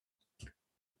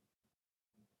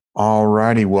All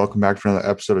righty, welcome back for another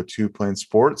episode of Two Plain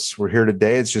Sports. We're here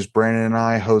today. It's just Brandon and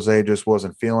I. Jose just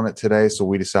wasn't feeling it today, so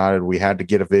we decided we had to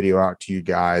get a video out to you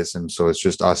guys, and so it's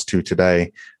just us two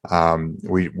today.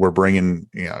 We're bringing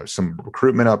some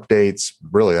recruitment updates.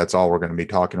 Really, that's all we're going to be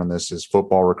talking on this is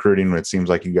football recruiting. It seems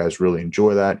like you guys really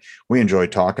enjoy that. We enjoy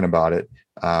talking about it.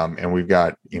 And we've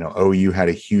got, OU had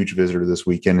a huge visitor this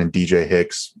weekend, and DJ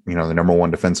Hicks, the number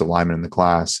one defensive lineman in the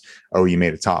class. OU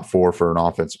made a top four for an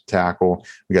offensive tackle.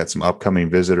 We got some upcoming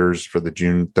visitors for the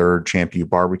June 3rd Champ U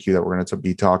barbecue that we're going to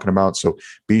be talking about. So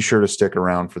be sure to stick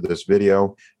around for this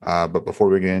video. But before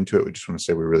we get into it, we just want to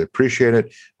say we really appreciate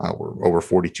it. We're over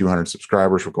 4,200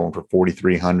 subscribers. We're going for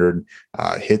 4,300.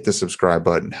 Hit the subscribe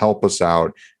button. Help us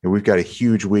out. And we've got a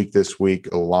huge week this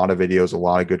week. A lot of videos, a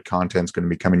lot of good content is going to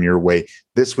be coming your way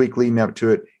this week leading up to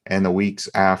it and the weeks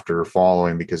after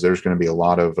following, because there's going to be a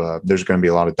lot of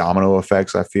domino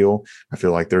effects. I feel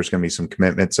like there's going to be some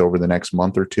commitments over the next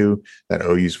month or two that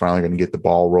OU is finally going to get the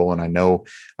ball rolling. I know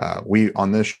we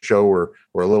on this show we're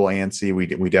a little antsy.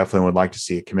 We definitely would like to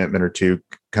see a commitment or two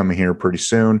coming here pretty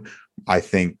soon. I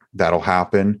think that'll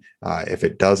happen. If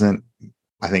it doesn't,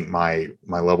 I think my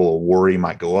level of worry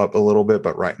might go up a little bit,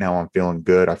 but right now I'm feeling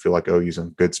good. I feel like OU's in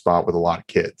a good spot with a lot of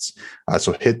kids.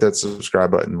 So hit that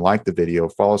subscribe button, like the video,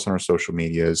 follow us on our social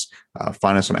medias,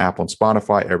 find us on Apple and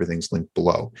Spotify. Everything's linked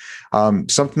below.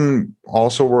 Something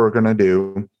also we're going to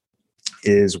do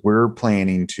is we're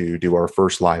planning to do our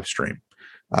first live stream,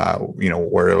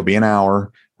 where it'll be an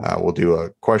hour. We'll do a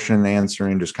question and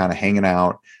answering, just kind of hanging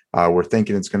out. We're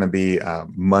thinking it's going to be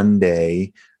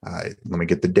Monday. Let me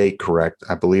get the date correct.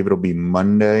 I believe it'll be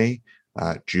Monday,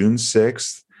 June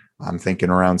 6th. I'm thinking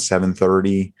around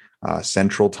 7:30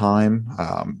 Central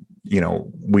Time.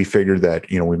 We figured that,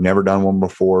 we've never done one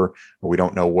before. We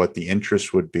don't know what the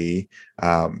interest would be.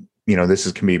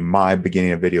 This can be my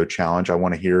beginning of video challenge. I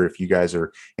want to hear if you guys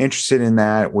are interested in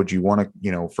that. Would you want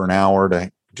to, for an hour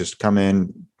to just come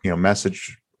in,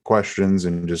 message questions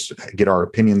and just get our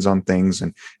opinions on things,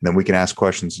 and then we can ask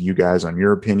questions to you guys on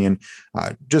your opinion.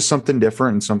 Just something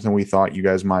different and something we thought you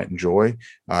guys might enjoy.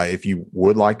 If you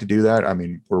would like to do that, I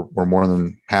mean, we're more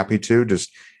than happy to.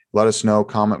 Just let us know,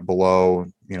 comment below,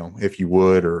 if you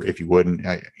would or if you wouldn't.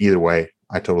 Either way,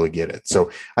 I totally get it. So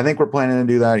I think we're planning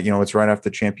to do that. It's right after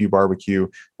the Champ U barbecue.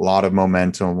 A lot of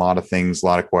momentum, a lot of things, a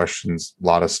lot of questions, a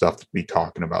lot of stuff to be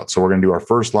talking about. So we're going to do our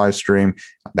first live stream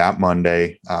that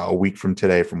Monday, a week from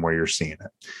today, from where you're seeing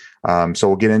it. So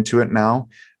we'll get into it now.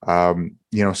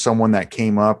 Someone that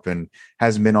came up and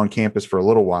hasn't been on campus for a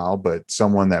little while, but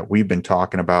someone that we've been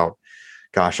talking about.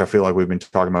 Gosh, I feel like we've been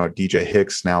talking about DJ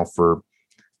Hicks now for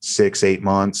 6-8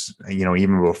 months,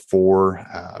 even before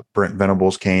Brent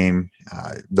Venables came.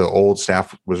 The old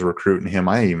staff was recruiting him.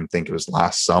 I even think it was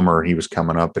last summer he was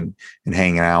coming up and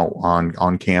hanging out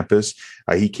on campus.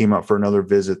 He came up for another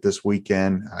visit this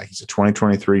weekend. He's a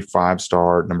 2023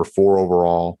 5-star, number 4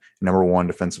 overall, number 1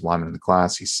 defensive lineman in the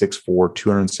class. He's 6'4",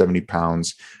 270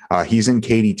 pounds. He's in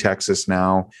Katy, Texas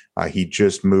now. He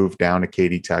just moved down to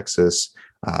Katy, Texas.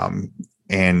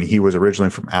 And he was originally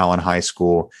from Allen High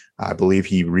School. I believe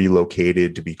he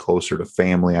relocated to be closer to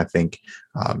family. I think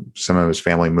some of his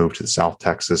family moved to South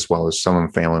Texas, while some of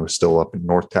the family was still up in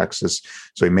North Texas.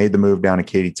 So he made the move down to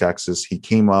Katy, Texas. He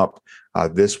came up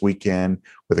this weekend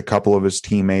with a couple of his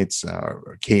teammates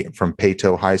from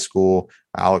Peyto High School,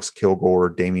 Alex Kilgore,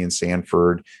 Damian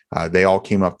Sanford. They all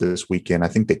came up this weekend. I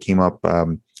think they came up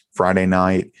Friday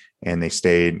night, and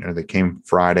they came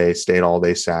Friday, stayed all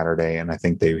day Saturday, and I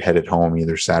think they headed home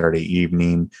either Saturday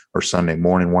evening or Sunday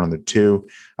morning, one of the two.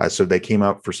 So they came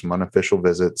up for some unofficial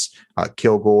visits.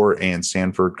 Kilgore and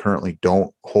Sanford currently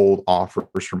don't hold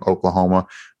offers from Oklahoma,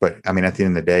 but I mean, at the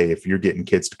end of the day, if you're getting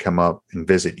kids to come up and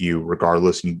visit you,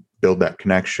 regardless, you build that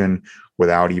connection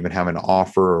without even having an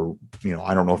offer, or,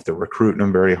 I don't know if they're recruiting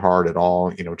them very hard at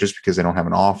all. Just because they don't have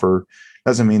an offer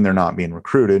doesn't mean they're not being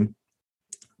recruited.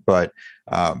 But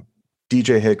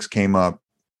DJ Hicks came up.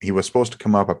 He was supposed to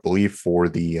come up, I believe, for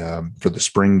the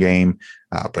spring game,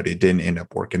 but it didn't end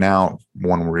up working out,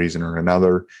 one reason or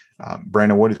another.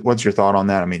 Brandon, what's your thought on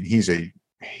that? I mean,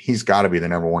 he's got to be the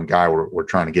number 1 guy we're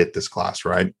trying to get this class,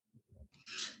 right?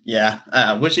 Yeah,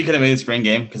 I wish he could have made the spring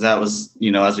game, because that was,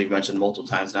 as we've mentioned multiple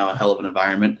times now, a hell of an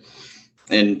environment.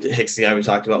 And Hicks, the guy we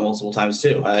talked about multiple times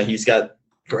too. He's got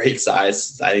great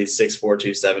size. He's 6'4",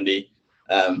 270.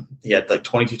 He had like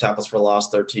 22 tackles for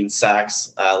loss, 13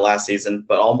 sacks last season,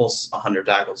 but almost 100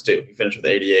 tackles too. He finished with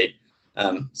 88.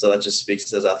 So that just speaks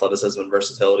to his athleticism and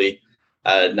versatility.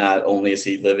 Not only is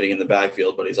he living in the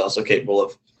backfield, but he's also capable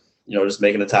of, just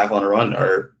making a tackle on a run,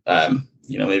 or,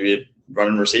 maybe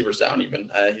running receivers down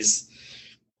even. He's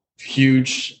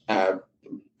huge,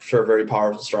 sure very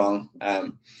powerful, strong.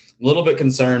 I'm a little bit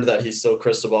concerned that he's still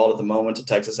crystal balled at the moment to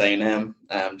Texas A&M,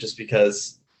 just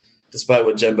because despite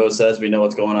what Jimbo says, we know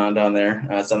what's going on down there.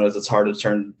 Sometimes it's hard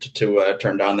to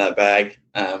turn down that bag.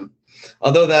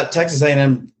 Although that Texas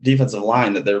A&M defensive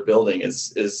line that they're building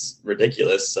is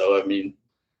ridiculous. So, I mean,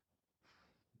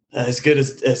 as good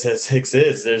as Hicks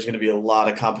is, there's going to be a lot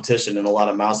of competition and a lot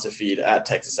of mouths to feed at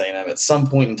Texas A&M. At some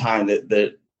point in time,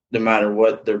 that no matter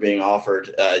what they're being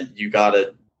offered, you got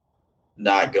to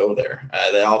not go there.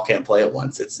 They all can't play at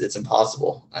once. It's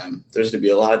impossible. There's going to be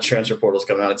a lot of transfer portals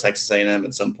coming out of Texas A&M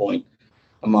at some point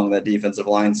among that defensive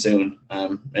line soon,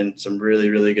 and some really,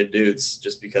 really good dudes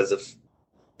just because of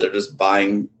they're just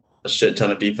buying a shit ton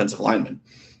of defensive linemen.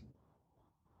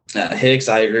 Hicks,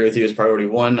 I agree with you, is priority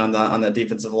one on that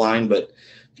defensive line, but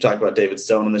we talked about David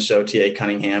Stone on the show, T.A.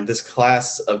 Cunningham. This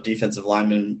class of defensive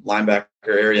linebacker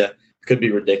area could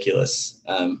be ridiculous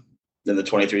in the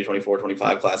 23, 24,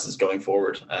 25 classes going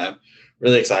forward.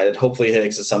 Really excited. Hopefully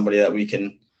Hicks is somebody that we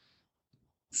can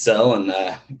sell and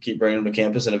keep bringing him to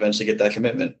campus and eventually get that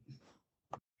commitment.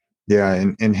 Yeah,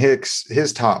 and Hicks,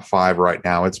 his top five right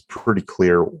now, it's pretty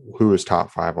clear who his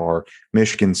top five are.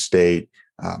 Michigan State,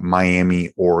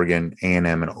 Miami, Oregon, A&M,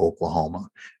 and Oklahoma.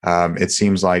 It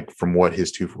seems like from what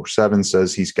his 247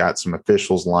 says, he's got some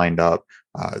officials lined up.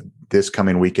 This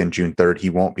coming weekend, June 3rd, he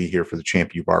won't be here for the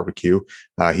Champ U barbecue.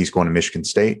 He's going to Michigan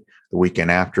State. The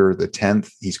weekend after, the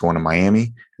 10th, he's going to Miami.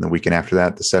 And the weekend after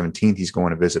that, the 17th, he's going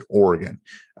to visit Oregon.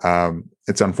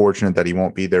 It's unfortunate that he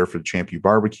won't be there for the Champ U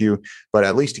barbecue, but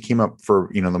at least he came up for,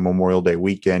 the Memorial Day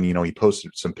weekend. He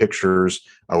posted some pictures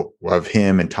of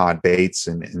him and Todd Bates,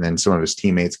 and then some of his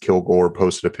teammates. Kilgore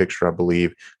posted a picture, I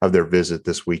believe, of their visit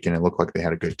this weekend. It looked like they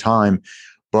had a good time.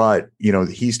 But,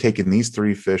 he's taken these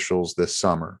three officials this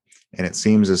summer, and it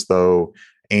seems as though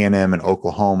A&M and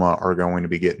Oklahoma are going to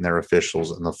be getting their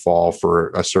officials in the fall for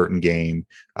a certain game,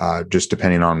 just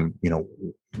depending on,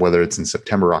 whether it's in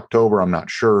September, October, I'm not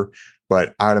sure.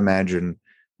 But I'd imagine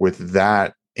with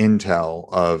that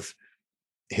intel of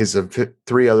his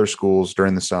three other schools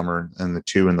during the summer and the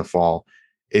two in the fall,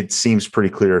 it seems pretty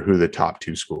clear who the top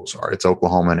two schools are. It's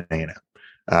Oklahoma and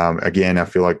A&M. Again, I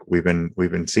feel like we've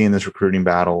been seeing this recruiting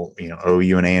battle.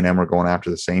 OU and A&M are going after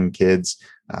the same kids.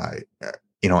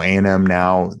 A&M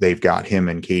now, they've got him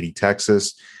in Katy,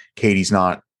 Texas. Katy's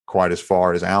not quite as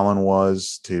far as Allen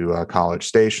was to College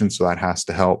Station, so that has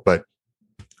to help. But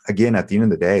again, at the end of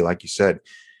the day, like you said,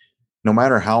 no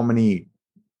matter how many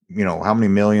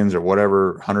millions or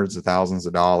whatever, hundreds of thousands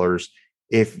of dollars,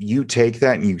 if you take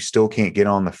that and you still can't get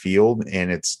on the field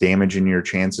and it's damaging your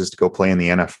chances to go play in the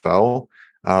NFL,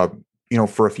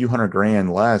 for a few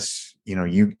 $100,000 less,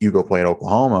 you go play at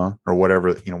Oklahoma or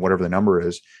whatever the number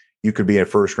is, you could be a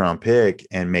first round pick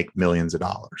and make millions of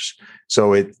dollars.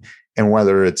 So and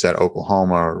whether it's at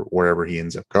Oklahoma or wherever he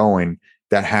ends up going,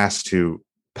 that has to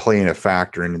play in a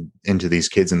factor into these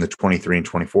kids in the 23 and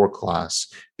 24 class,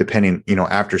 depending,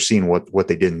 after seeing what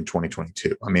they did in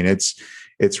 2022. I mean,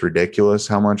 it's ridiculous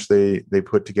how much they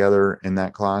put together in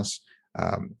that class.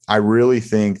 I really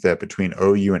think that between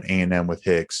OU and A&M with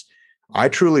Hicks, I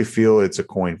truly feel it's a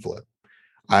coin flip.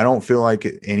 I don't feel like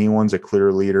anyone's a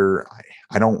clear leader.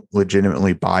 I don't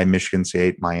legitimately buy Michigan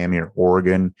State, Miami, or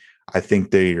Oregon. I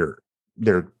think they're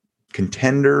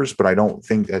contenders, but I don't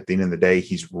think at the end of the day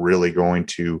he's really going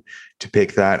to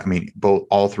pick that. I mean,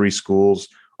 all three schools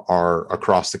are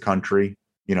across the country,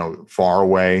 far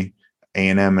away.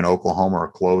 A&M and Oklahoma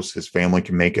are close. His family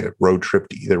can make a road trip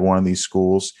to either one of these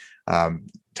schools.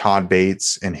 Todd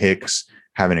Bates and Hicks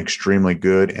have an extremely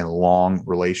good and long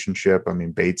relationship. I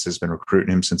mean, Bates has been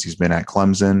recruiting him since he's been at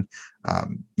Clemson.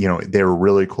 They're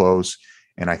really close.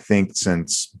 And I think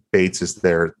since Bates is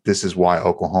there, this is why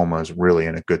Oklahoma is really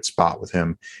in a good spot with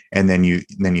him. And then you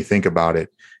think about it,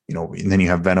 and then you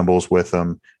have Venables with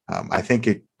them. I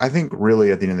think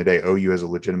really at the end of the day, OU has a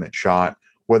legitimate shot.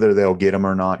 Whether they'll get him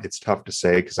or not, it's tough to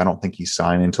say because I don't think he's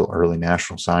signing until early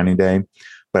National Signing Day.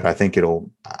 But I think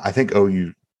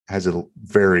OU has a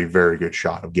very, very good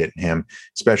shot of getting him,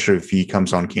 especially if he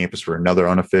comes on campus for another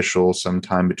unofficial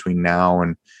sometime between now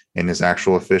and his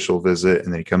actual official visit,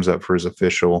 and then he comes up for his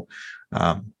official.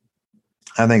 I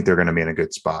think they're going to be in a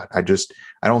good spot. I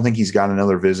don't think he's got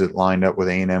another visit lined up with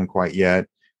A&M quite yet.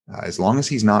 As long as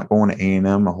he's not going to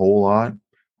A&M a whole lot,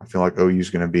 I feel like OU is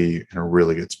going to be in a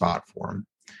really good spot for him.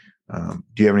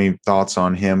 Do you have any thoughts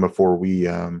on him before we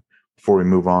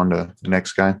move on to the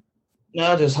next guy?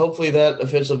 No, just hopefully that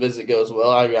official visit goes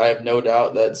well. I have no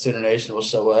doubt that Sooner Nation will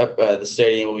show up. The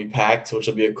stadium will be packed, which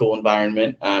will be a cool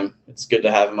environment. It's good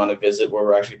to have him on a visit where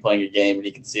we're actually playing a game and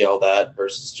he can see all that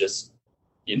versus just,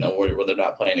 where they're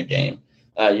not playing a game.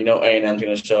 A&M's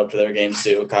going to show up to their games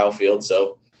too, Kyle Field.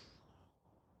 So,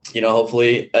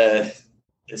 hopefully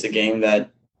it's a game that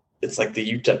it's like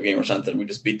the UTEP game or something. We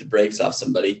just beat the brakes off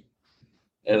somebody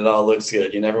and it all looks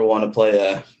good. You never want to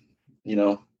play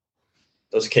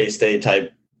those K-State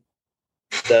type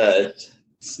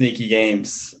sneaky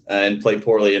games and play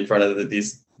poorly in front of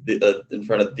these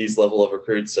level of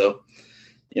recruits. So,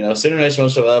 Sooner Nation will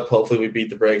show up. Hopefully we beat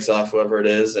the brakes off whoever it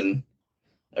is and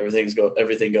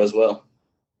everything goes well.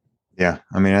 Yeah.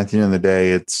 I mean, at the end of the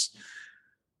day, it's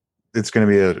going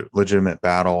to be a legitimate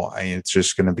battle. I mean, it's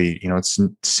just going to be, it's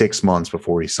 6 months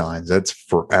before he signs. That's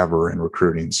forever in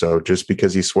recruiting. So just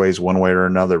because he sways one way or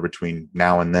another between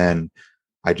now and then,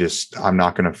 I'm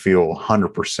not going to feel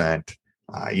 100%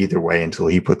 either way until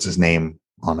he puts his name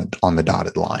on the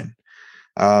dotted line.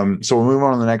 So we'll move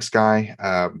on to the next guy,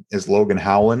 is Logan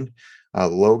Howland.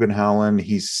 Logan Howland,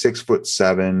 he's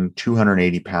 6'7",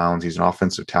 280 pounds. He's an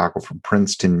offensive tackle from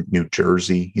Princeton, New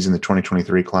Jersey. He's in the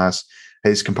 2023 class.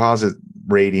 His composite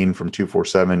rating from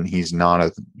 247, he's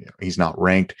not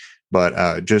ranked,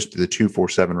 but just the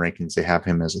 247 rankings, they have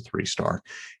him as a 3-star.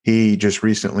 He just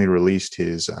recently released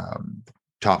his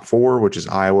top 4, which is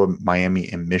Iowa, Miami,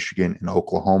 and Michigan, and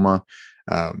Oklahoma.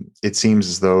 It seems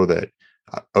as though that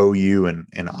OU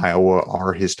and Iowa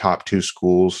are his top 2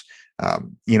 schools.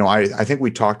 I think we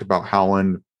talked about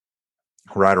Howland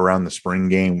right around the spring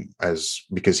game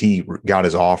because he got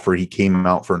his offer. He came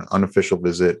out for an unofficial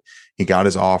visit. He got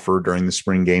his offer during the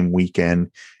spring game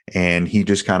weekend, and he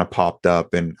just kind of popped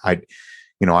up. And I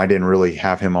didn't really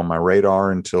have him on my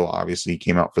radar until obviously he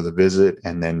came out for the visit,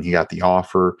 and then he got the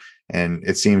offer. And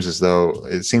it seems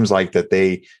like that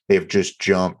they've just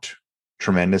jumped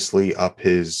tremendously up to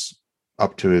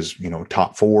his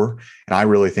top 4, and I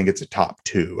really think it's a top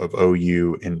 2 of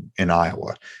OU in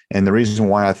Iowa. And the reason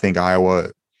why I think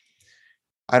Iowa,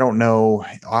 I don't know,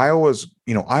 Iowa's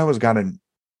got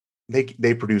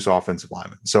they produce offensive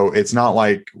linemen, so it's not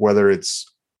like whether it's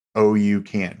OU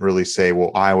can't really say,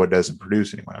 well, Iowa doesn't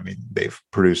produce anyone. I mean, they've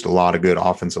produced a lot of good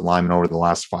offensive linemen over the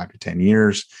last 5 to 10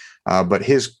 years. But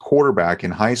his quarterback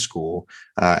in high school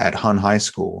at Hun High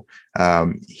School,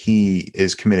 he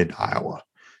is committed to Iowa.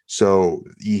 So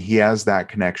he has that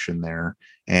connection there.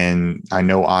 And I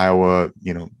know Iowa,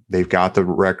 they've got the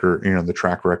record, the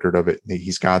track record of it.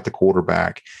 He's got the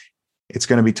quarterback. It's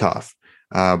going to be tough.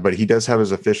 But he does have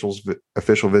his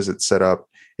official visit set up.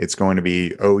 It's going to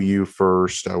be OU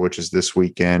first, which is this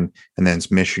weekend, and then it's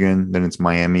Michigan, then it's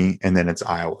Miami, and then it's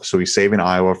Iowa. So he's saving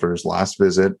Iowa for his last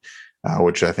visit,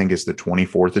 which I think is the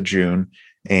 24th of June.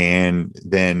 And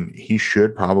then he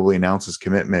should probably announce his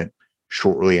commitment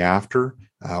shortly after.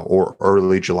 Or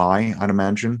early July, I'd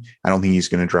imagine. I don't think he's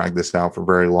going to drag this out for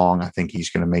very long. I think he's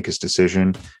going to make his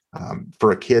decision.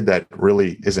 For a kid that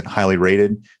really isn't highly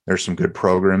rated, there's some good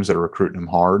programs that are recruiting him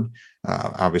hard,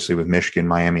 obviously with Michigan,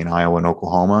 Miami, and Iowa, and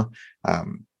Oklahoma.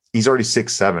 He's already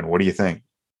 6'7". What do you think?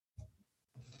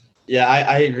 Yeah,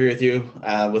 I agree with you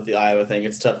with the Iowa thing.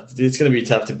 It's tough. It's going to be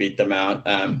tough to beat them out.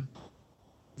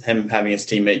 Him having his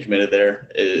teammate committed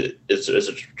there is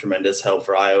a tremendous help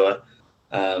for Iowa.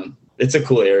 It's a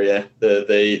cool area.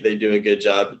 They do a good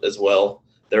job as well.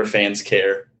 Their fans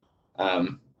care.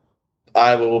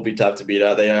 Iowa will be tough to beat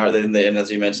out. And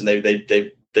as you mentioned,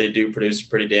 they do produce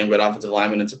pretty damn good offensive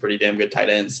linemen and some pretty damn good tight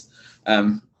ends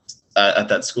at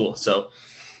that school. So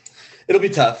it'll be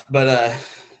tough. But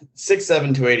 6'7",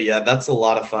 280, yeah, that's a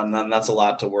lot of fun, and that's a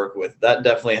lot to work with. That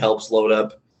definitely helps load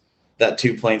up that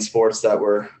 2-plane sports that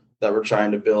we're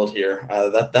trying to build here.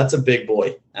 That's a big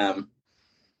boy.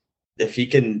 If he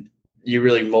can. You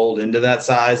really mold into that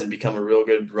size and become a real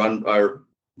good run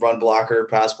blocker,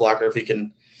 pass blocker. If he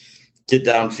can get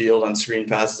downfield on screen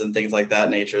passes and things like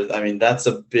that nature, I mean, that's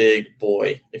a big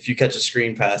boy. If you catch a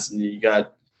screen pass and you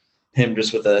got him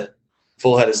just with a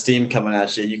full head of steam coming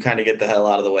at you, you kind of get the hell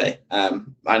out of the way.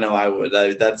 I know I would.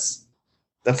 That's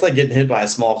like getting hit by a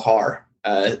small car,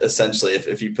 essentially,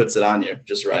 if he puts it on you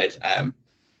just right.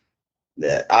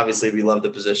 Yeah, obviously, we love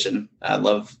the position. I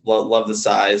love the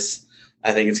size.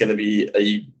 I think it's going to be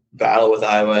a battle with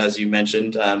Iowa, as you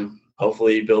mentioned.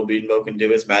 Hopefully, Bill Bedenbaugh can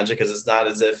do his magic, because it's not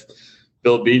as if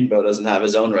Bill Bedenbaugh doesn't have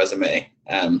his own resume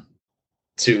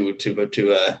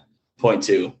to point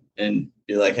to and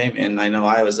be like, hey, man, I know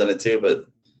Iowa's done it too, but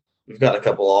we've got a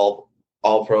couple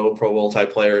all Pro Bowl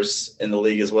type players in the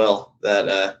league as well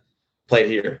that played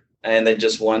here. And they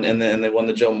just won, and they won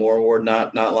the Joe Moore Award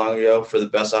not long ago for the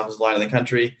best offensive line in the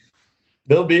country.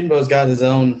 Bill Bedenbaugh's got his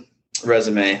own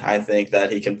resume, I think,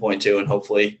 that he can point to and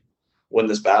hopefully win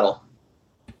this battle.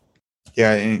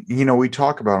 Yeah, and we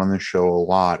talk about on this show a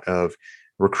lot of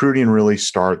recruiting really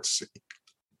starts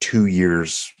 2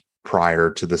 years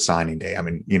prior to the signing day. I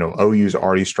mean, OU's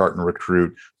already starting to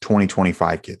recruit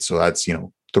 2025 kids. So that's,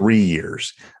 3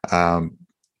 years.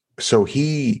 So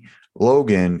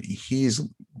Logan, he's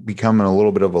becoming a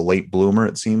little bit of a late bloomer.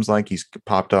 It seems like he's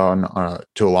popped on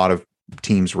to a lot of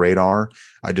teams' radar.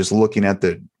 Just looking at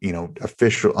the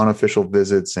unofficial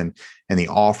visits and the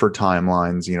offer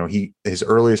timelines. His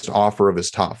earliest offer of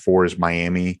his top 4 is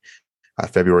Miami,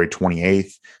 February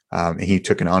 28th. And he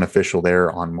took an unofficial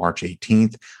there on March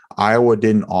 18th. Iowa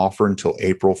didn't offer until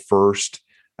April 1st.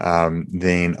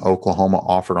 Then Oklahoma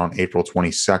offered on April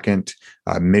 22nd.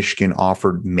 Michigan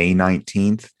offered May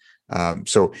 19th.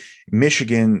 So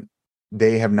Michigan,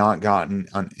 they have not gotten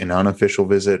an unofficial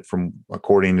visit from,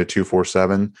 according to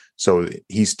 247. So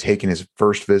he's taken his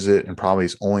first visit and probably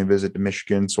his only visit to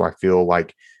Michigan. So I feel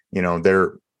like,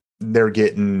 they're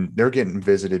getting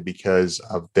visited because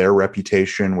of their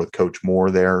reputation with Coach Moore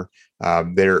there.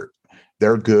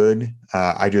 They're good.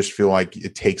 I just feel like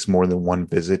it takes more than one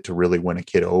visit to really win a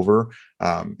kid over.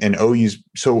 And OU's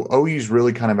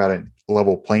really kind of at a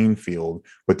level playing field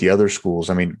with the other schools.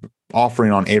 I mean,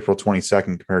 offering on April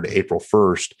 22nd compared to April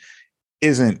 1st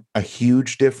isn't a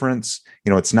huge difference.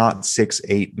 It's not 6,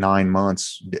 8, 9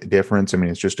 months difference. I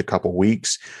mean, it's just a couple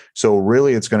weeks. So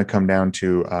really it's going to come down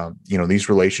to, these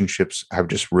relationships have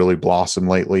just really blossomed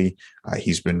lately.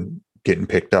 He's been getting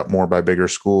picked up more by bigger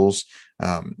schools.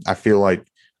 I feel like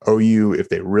OU, if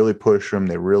they really push them,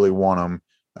 they really want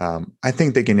them, I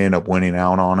think they can end up winning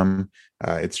out on them.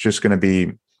 It's just going to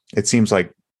be, it seems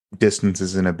like distance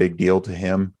isn't a big deal to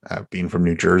him, being from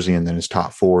New Jersey, and then his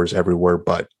top 4 is everywhere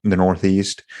but the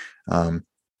Northeast.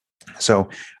 So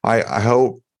I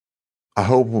hope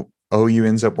OU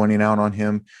ends up winning out on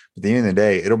him. At the end of the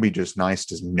day, it'll be just nice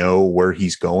to know where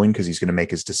he's going, because he's going to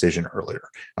make his decision earlier.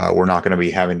 We're not going to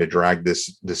be having to drag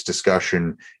this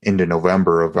discussion into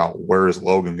November about where is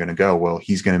Logan going to go. Well,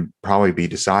 he's going to probably be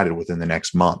decided within the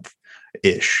next month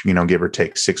ish, give or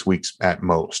take 6 weeks at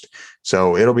most.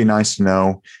 So it'll be nice to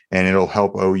know, and it'll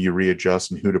help OU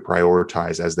readjust and who to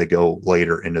prioritize as they go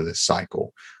later into this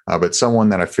cycle. But someone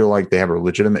that I feel like they have a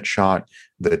legitimate shot.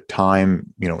 The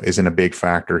time, isn't a big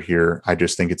factor here. I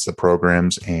just think it's the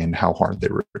programs and how hard they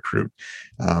recruit.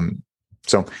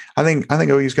 So I think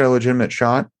OU's got a legitimate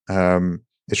shot.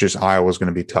 It's just Iowa's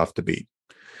going to be tough to beat.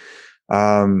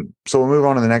 So we'll move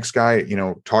on to the next guy,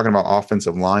 talking about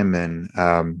offensive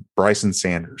linemen, Bryson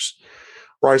Sanders.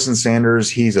 Bryson Sanders,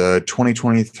 he's a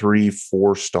 2023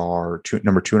 4-star,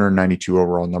 number 292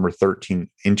 overall, number 13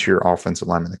 interior offensive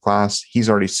lineman in the class. He's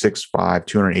already 6'5",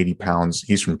 280 pounds.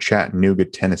 He's from Chattanooga,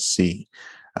 Tennessee.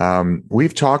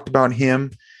 We've talked about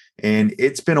him, and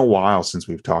it's been a while since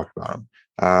we've talked about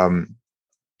him.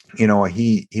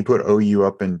 He put OU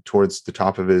up and towards the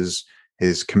top of his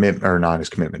commitment, or not his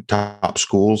commitment, top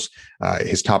schools.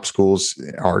 His top schools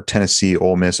are Tennessee,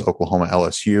 Ole Miss, Oklahoma,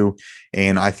 LSU.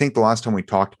 And I think the last time we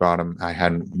talked about him, I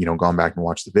hadn't, gone back and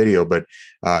watched the video, but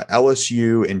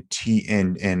LSU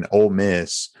and Ole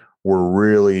Miss were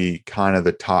really kind of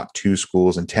the top 2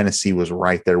 schools, and Tennessee was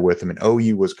right there with him. And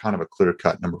OU was kind of a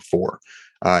clear-cut number 4.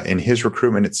 In his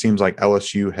recruitment, it seems like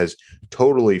LSU has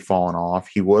totally fallen off.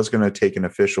 He was going to take an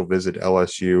official visit to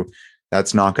LSU.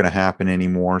 That's not going to happen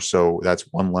anymore. So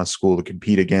that's one less school to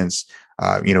compete against.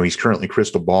 He's currently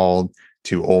crystal balled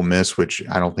to Ole Miss, which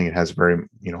I don't think it has very,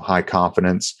 high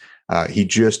confidence. He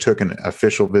just took an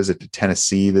official visit to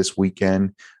Tennessee this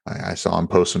weekend. I saw him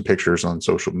post some pictures on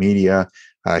social media.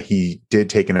 He did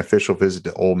take an official visit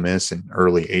to Ole Miss in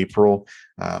early April.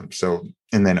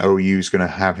 And then OU is going to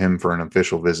have him for an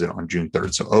official visit on June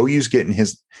 3rd. So OU's getting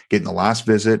the last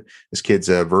visit. This kid's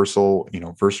a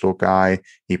versatile guy.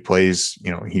 He plays,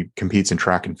 he competes in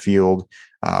track and field.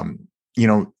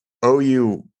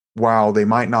 OU, while they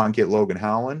might not get Logan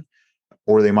Howland,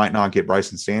 or they might not get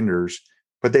Bryson Sanders,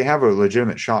 but they have a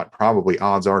legitimate shot, probably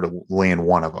odds are, to land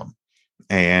one of them.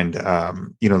 And,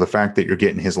 the fact that you're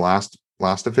getting his last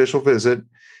official visit,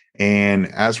 and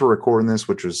as we're recording this,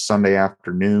 which was Sunday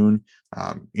afternoon,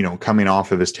 coming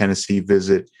off of his Tennessee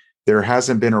visit, there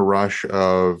hasn't been a rush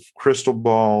of crystal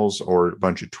balls or a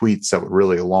bunch of tweets that would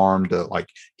really alarm to, like,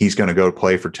 he's going to go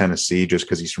play for Tennessee just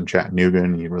because he's from Chattanooga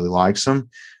and he really likes them.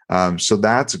 So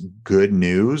that's good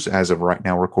news. As of right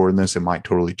now, recording this, it might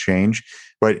totally change.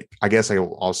 But I guess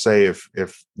I'll say if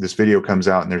this video comes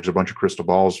out and there's a bunch of crystal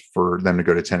balls for them to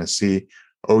go to Tennessee,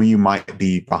 OU might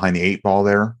be behind the 8 ball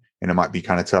there, and it might be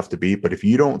kind of tough to beat. But if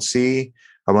you don't see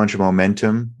a bunch of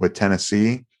momentum with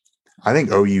Tennessee, I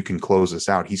think OU can close this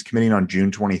out. He's committing on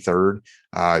June 23rd.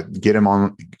 Get him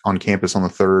on campus on the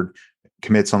 3rd,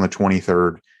 commits on the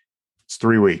 23rd. It's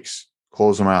 3 weeks.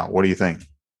 Close them out. What do you think?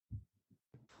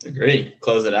 Agree.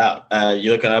 Close it out.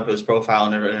 You looking up his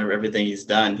profile and everything he's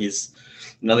done. He's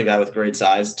another guy with great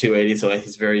size, 280. So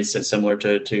he's very similar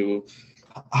to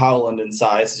Howland in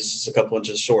size. He's just a couple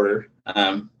inches shorter.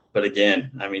 But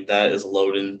again, I mean, that is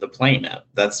loading the plane up.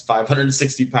 That's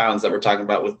 560 pounds that we're talking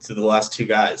about with the last two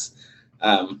guys.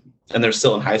 And they're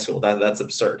still in high school. That's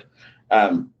absurd.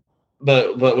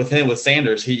 But with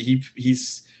Sanders,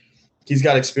 he's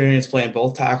got experience playing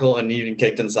both tackle and even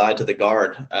kicked inside to the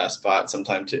guard spot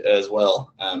sometime as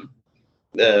well.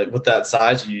 With that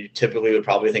size, you typically would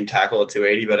probably think tackle at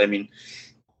 280, but I mean,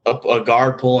 a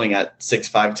guard pulling at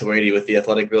 6'5", 280 with the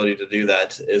athletic ability to do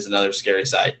that is another scary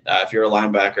sight. If you're a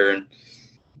linebacker and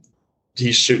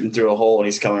he's shooting through a hole and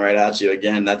he's coming right at you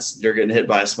again, you're getting hit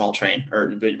by a small train or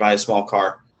by a small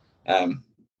car.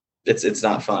 It's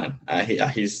not fun.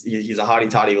 He's a hotty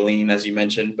toddy lean, as you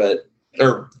mentioned,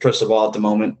 or crystal ball at the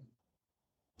moment,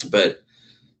 but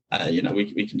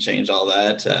we can change all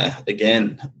that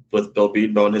again with Bill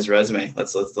Bedenbaugh and his resume.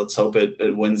 Let's hope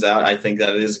it wins out. I think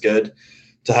that it is good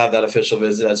to have that official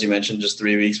visit, as you mentioned, just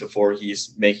 3 weeks before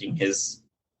he's making his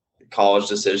college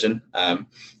decision.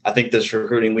 I think this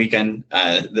recruiting weekend,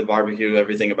 the barbecue,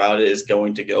 everything about it is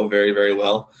going to go very, very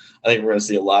well. I think we're going to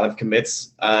see a lot of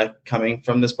commits coming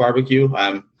from this barbecue.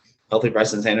 Hopefully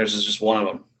Bryson Sanders is just one of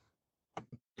them.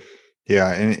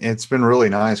 Yeah, and it's been really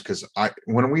nice because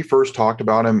when we first talked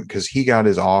about him, because he got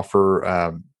his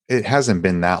offer, it hasn't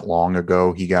been that long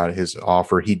ago. He got his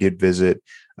offer. He did visit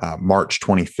March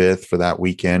 25th for that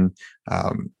weekend.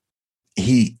 And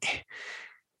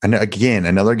again,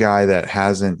 another guy that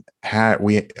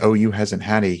OU hasn't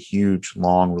had a huge,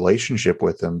 long relationship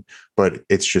with him, but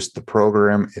it's just the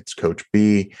program. It's Coach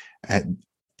B. And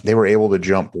they were able to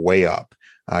jump way up.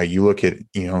 You look at,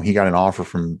 he got an offer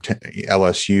from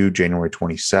LSU January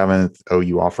 27th.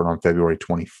 OU offered on February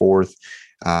 24th.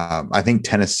 I think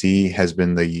Tennessee has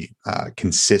been the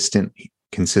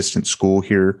consistent school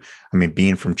here. I mean,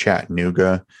 being from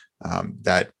Chattanooga,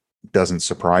 that doesn't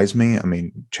surprise me. I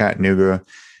mean, Chattanooga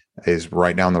is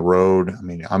right down the road. I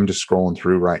mean, I'm just scrolling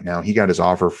through right now. He got his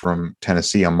offer from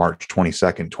Tennessee on March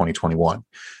 22nd, 2021.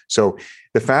 So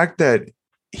the fact that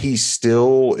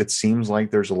it seems like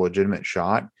there's a legitimate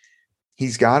shot.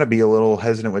 He's got to be a little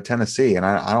hesitant with Tennessee. And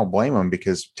I don't blame him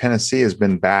because Tennessee has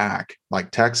been back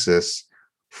like Texas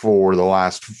for the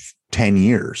last 10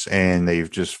 years and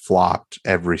they've just flopped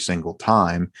every single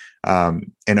time.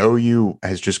 And OU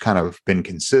has just kind of been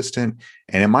consistent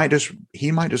and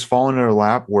he might just fall into their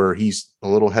lap where he's a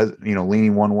little,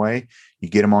 leaning one way. You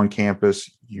get him on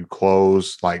campus, you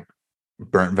close like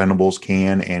Brent Venables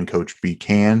can and Coach B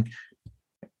can.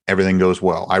 Everything goes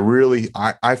well.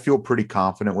 I feel pretty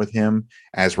confident with him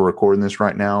as we're recording this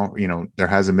right now. There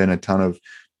hasn't been a ton of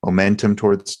momentum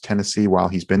towards Tennessee while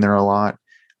he's been there a lot.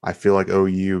 I feel like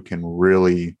OU can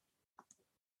really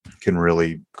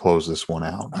close this one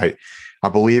out. I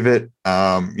believe it.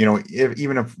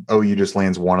 Even if OU just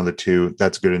lands one of the two,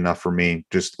 that's good enough for me.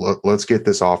 Just let's get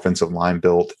this offensive line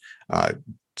built.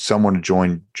 Someone to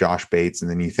join Josh Bates,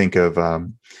 and then you think of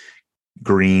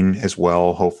Green as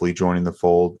well, hopefully joining the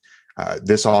fold.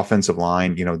 This offensive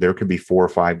line, there could be 4 or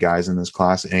 5 guys in this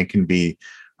class, and it can be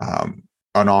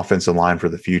an offensive line for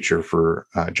the future for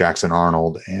Jackson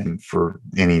Arnold and for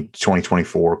any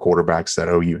 2024 quarterbacks that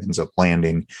OU ends up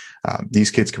landing. These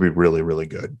kids could be really, really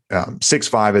good.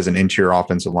 6'5" as an interior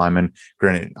offensive lineman.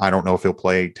 Granted, I don't know if he'll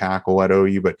play tackle at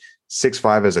OU, but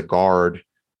 6'5" as a guard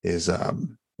is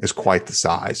quite the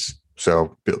size.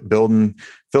 So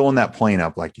filling that plane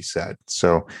up, like you said.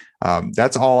 So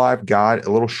that's all I've got.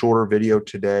 A little shorter video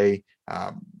today,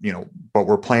 but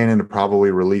we're planning to probably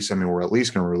release. I mean, we're at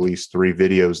least going to release 3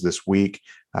 videos this week.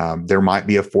 There might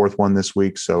be a 4th one this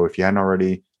week. So if you hadn't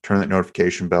already, turn that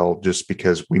notification bell just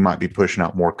because we might be pushing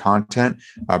out more content.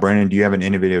 Brandon, do you have an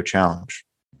end of video challenge?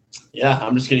 Yeah,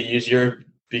 I'm just going to use your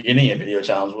beginning of video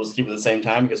challenge. We'll just keep it at the same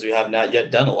time because we have not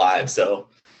yet done a live. So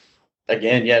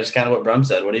again, yeah, just kind of what Brum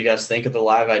said. What do you guys think of the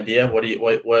live idea? What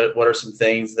are some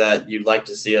things that you'd like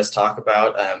to see us talk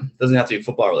about? Doesn't have to be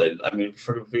football related. I mean,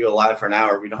 if we go live for an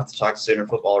hour, we don't have to talk to senior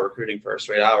football or recruiting for a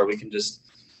straight hour. We can just,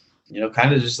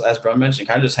 kind of just, as Brum mentioned,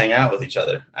 kind of just hang out with each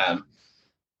other.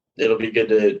 It'll be good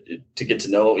to get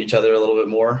to know each other a little bit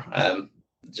more.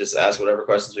 Just ask whatever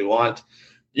questions we want.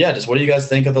 Yeah, just what do you guys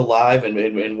think of the live,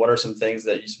 and what are some things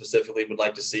that you specifically would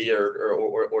like to see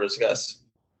or discuss?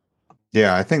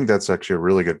 Yeah, I think that's actually a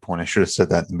really good point. I should have said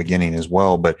that in the beginning as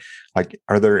well. But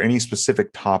are there any specific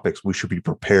topics we should be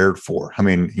prepared for? I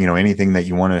mean, anything that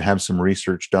you want to have some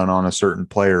research done on a certain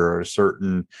player or a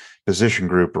certain position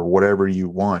group or whatever you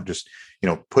want, just,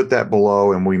 put that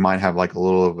below, and we might have like a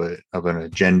little of an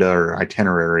agenda or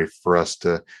itinerary for us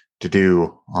to to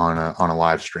do on a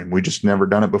live stream. We just never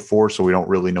done it before, so we don't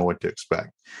really know what to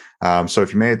expect. So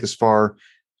if you made it this far,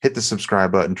 hit the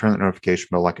subscribe button, turn the notification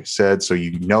bell, like I said, so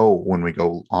you know when we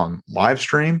go on live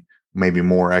stream. Maybe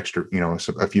more extra,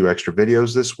 a few extra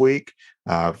videos this week.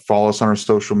 Follow us on our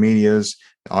social medias.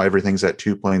 Everything's at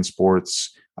Two Plane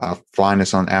Sports. Find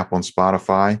us on Apple and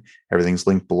Spotify. Everything's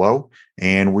linked below.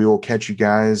 And we will catch you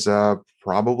guys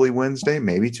probably Wednesday,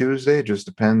 maybe Tuesday. It just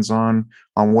depends on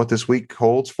what this week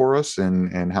holds for us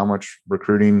and how much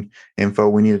recruiting info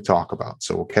we need to talk about.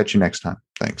 So we'll catch you next time.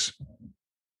 Thanks.